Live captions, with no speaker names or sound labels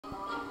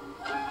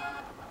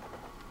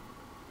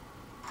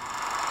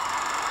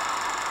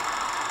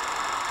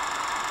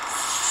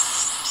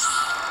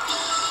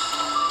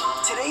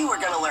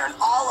gonna learn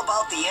all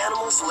about the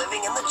animals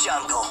living in the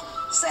jungle.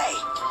 Say,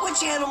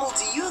 which animal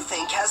do you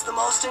think has the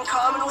most in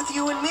common with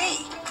you and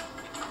me?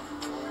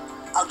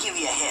 I'll give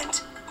you a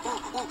hint.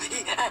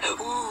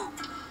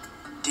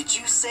 Did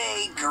you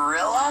say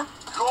gorilla?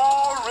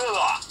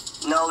 Gorilla.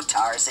 No,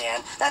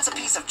 Tarzan. That's a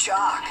piece of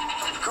chalk.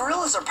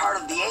 Gorillas are part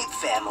of the ape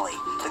family,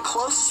 the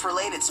closest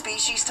related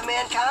species to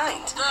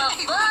mankind.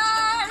 The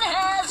fun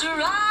has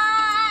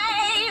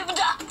arrived!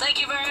 Thank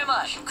you very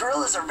much.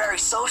 Gorillas are very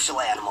social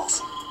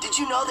animals. Did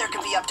you know there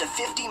can be up to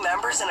 50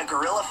 members in a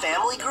gorilla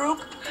family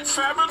group?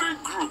 Family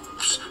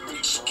groups.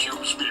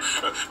 Excuse me,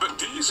 but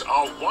these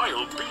are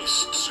wild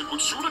beasts. It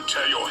would sooner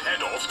tear your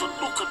head off than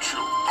look at you.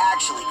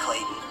 Actually,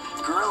 Clayton,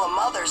 gorilla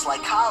mothers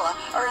like Kala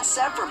are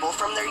inseparable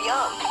from their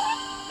young.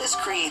 This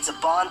creates a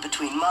bond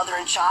between mother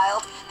and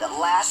child that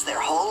lasts their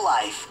whole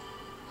life.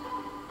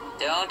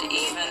 Don't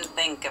even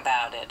think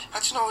about it.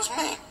 How'd you know it was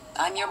me?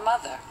 I'm your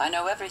mother. I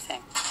know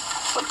everything.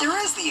 But there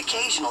is the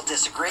occasional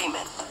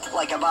disagreement,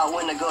 like about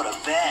when to go to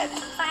bed.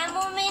 5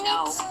 more minutes?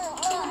 No.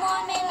 2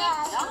 more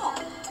minutes? No.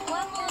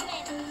 1 more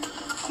minute.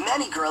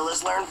 Many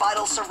gorillas learn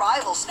vital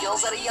survival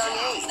skills at a young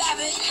age.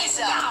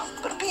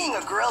 But being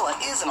a gorilla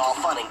isn't all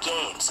fun and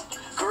games.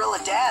 Gorilla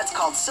dads,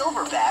 called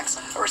silverbacks,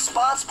 are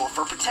responsible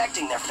for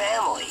protecting their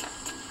family.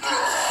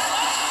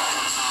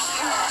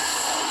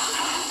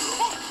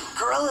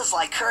 Gorillas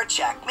like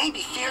Kerchak may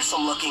be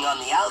fearsome looking on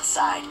the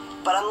outside,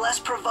 but unless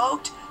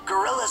provoked,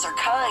 gorillas are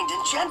kind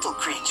and gentle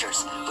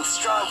creatures with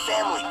strong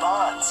family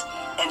bonds.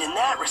 And in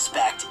that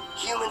respect,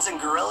 humans and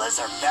gorillas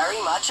are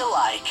very much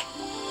alike.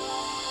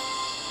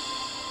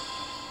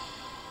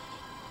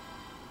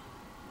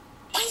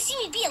 Want to see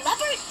me be a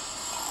leopard?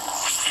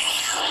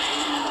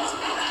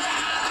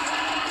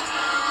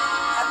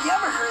 Have you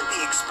ever heard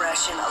the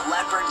expression, a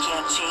leopard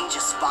can't change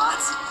its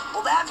spots?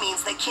 Well, that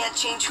means they can't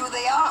change who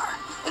they are.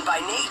 And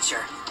by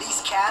nature,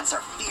 these cats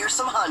are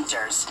fearsome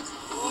hunters.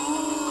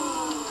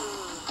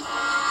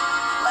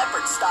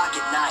 Leopards stalk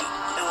at night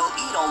and will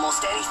eat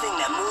almost anything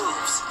that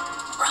moves.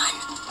 Run.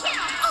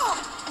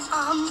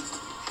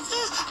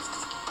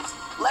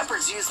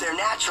 Leopards use their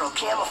natural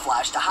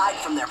camouflage to hide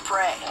from their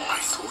prey. I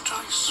thought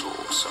I saw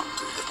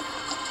something.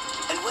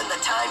 And when the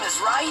time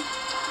is right,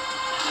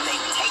 they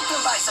take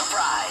them by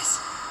surprise.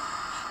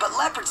 But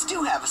leopards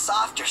do have a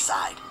softer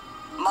side.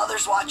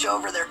 Mothers watch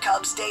over their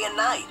cubs day and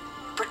night,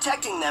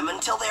 protecting them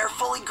until they are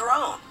fully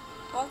grown.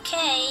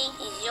 Okay,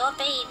 he's your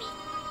baby.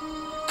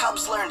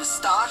 Cubs learn to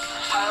stalk,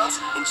 pounce,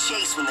 and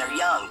chase when they're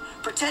young,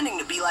 pretending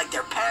to be like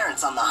their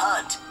parents on the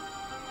hunt.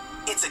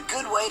 It's a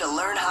good way to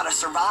learn how to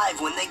survive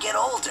when they get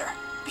older,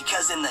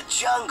 because in the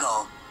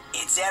jungle,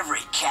 it's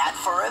every cat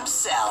for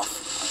himself.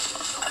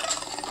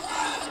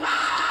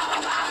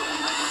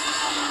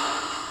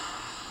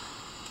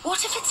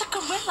 What if it's a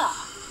gorilla?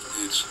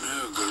 It's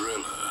no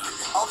gorilla.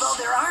 Although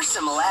there are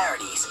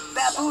similarities,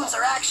 baboons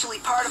are actually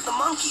part of the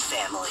monkey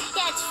family.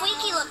 Yeah, it's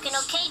freaky looking,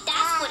 okay?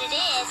 That's what it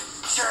is.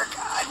 Turk,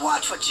 I'd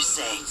watch what you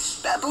say.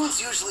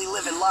 Baboons usually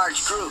live in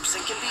large groups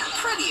and can be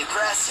pretty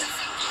aggressive.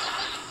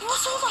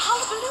 What's all the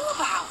hullabaloo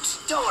about?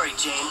 Don't worry,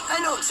 Jane.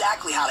 I know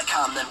exactly how to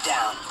calm them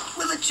down.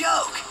 With a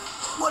joke.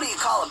 What do you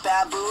call a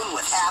baboon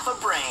with half a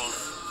brain?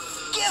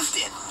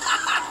 Gifted.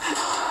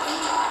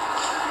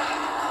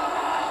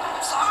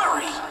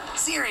 Sorry.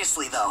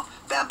 Seriously, though,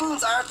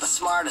 baboons aren't the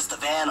smartest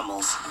of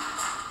animals.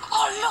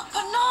 Oh, look,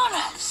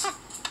 bananas!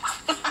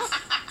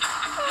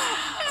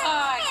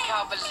 I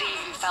can't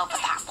believe you fell for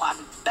that one.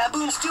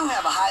 Baboons do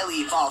have a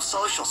highly evolved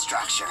social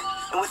structure,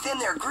 and within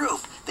their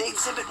group, they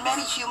exhibit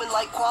many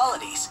human-like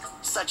qualities,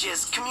 such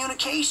as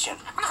communication,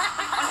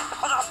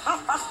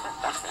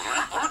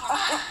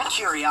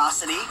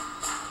 curiosity,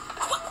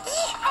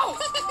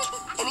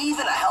 and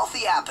even a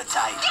healthy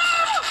appetite.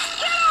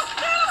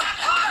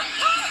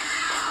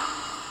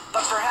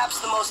 But perhaps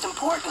the most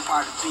important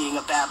part of being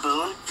a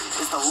baboon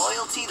is the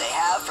loyalty they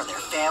have for their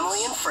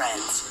family and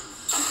friends.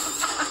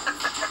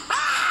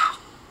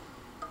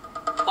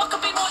 What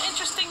could be more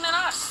interesting than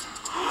us?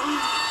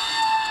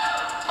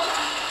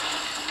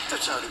 That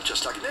sounded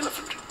just like an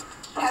elephant.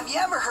 Have you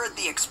ever heard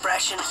the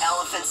expression,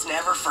 elephants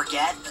never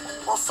forget?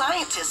 Well,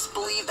 scientists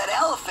believe that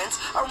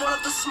elephants are one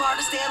of the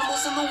smartest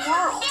animals in the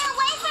world. Get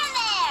away from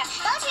there!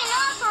 Don't you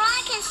know a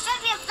piranha can strip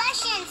your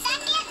flesh in a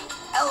second?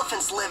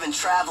 Elephants live and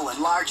travel in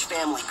large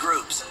family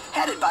groups,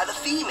 headed by the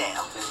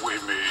female.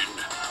 Women.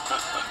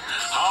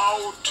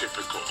 How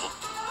typical.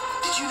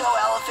 Did you know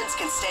elephants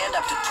can stand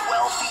up to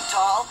 12 feet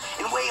tall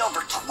and weigh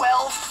over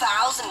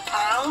 12,000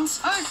 pounds?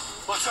 Hey,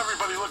 what's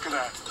everybody looking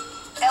at?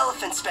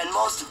 Elephants spend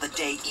most of the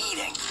day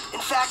eating.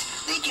 In fact,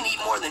 they can eat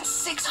more than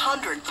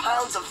 600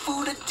 pounds of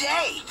food a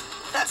day.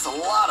 That's a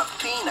lot of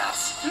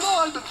peanuts. You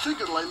know, I've been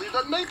thinking lately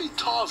that maybe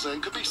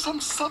Tarzan could be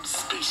some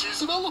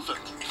subspecies of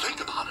elephant.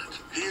 Think about it.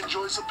 He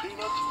enjoys a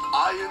peanut.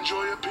 I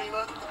enjoy a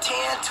peanut.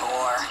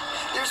 Tantor,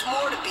 there's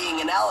more to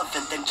being an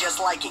elephant than just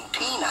liking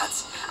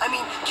peanuts. I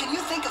mean, can you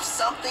think of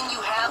something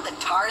you have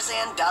that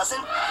Tarzan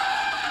doesn't?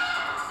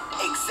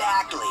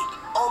 Exactly.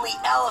 Only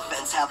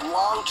elephants have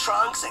long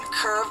trunks and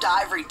curved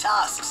ivory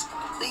tusks.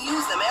 They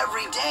use them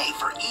every day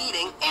for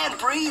eating and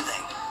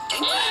breathing.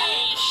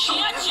 Hey,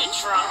 shut your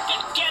trunk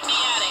and get me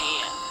out of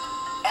here.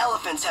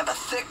 Elephants have a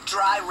thick,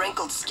 dry,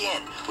 wrinkled skin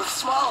with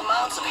small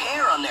amounts of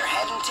hair on their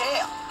head and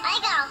tail. I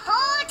got a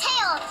whole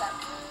tail of them.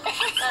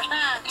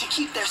 To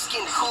keep their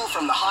skin cool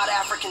from the hot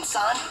African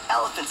sun,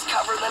 elephants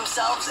cover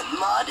themselves in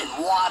mud and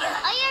water.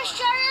 Are you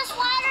sure this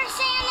water's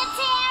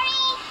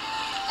sanitary?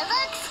 It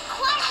looks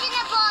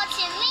questionable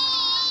to me.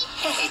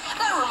 Hey,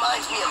 that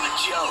reminds me of a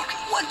joke.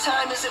 What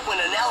time is it when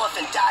an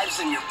elephant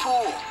dives in your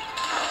pool?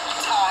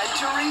 Time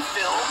to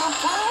refill the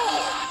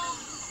pool.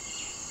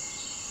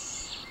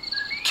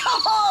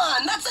 Come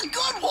on, that's a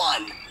good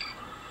one.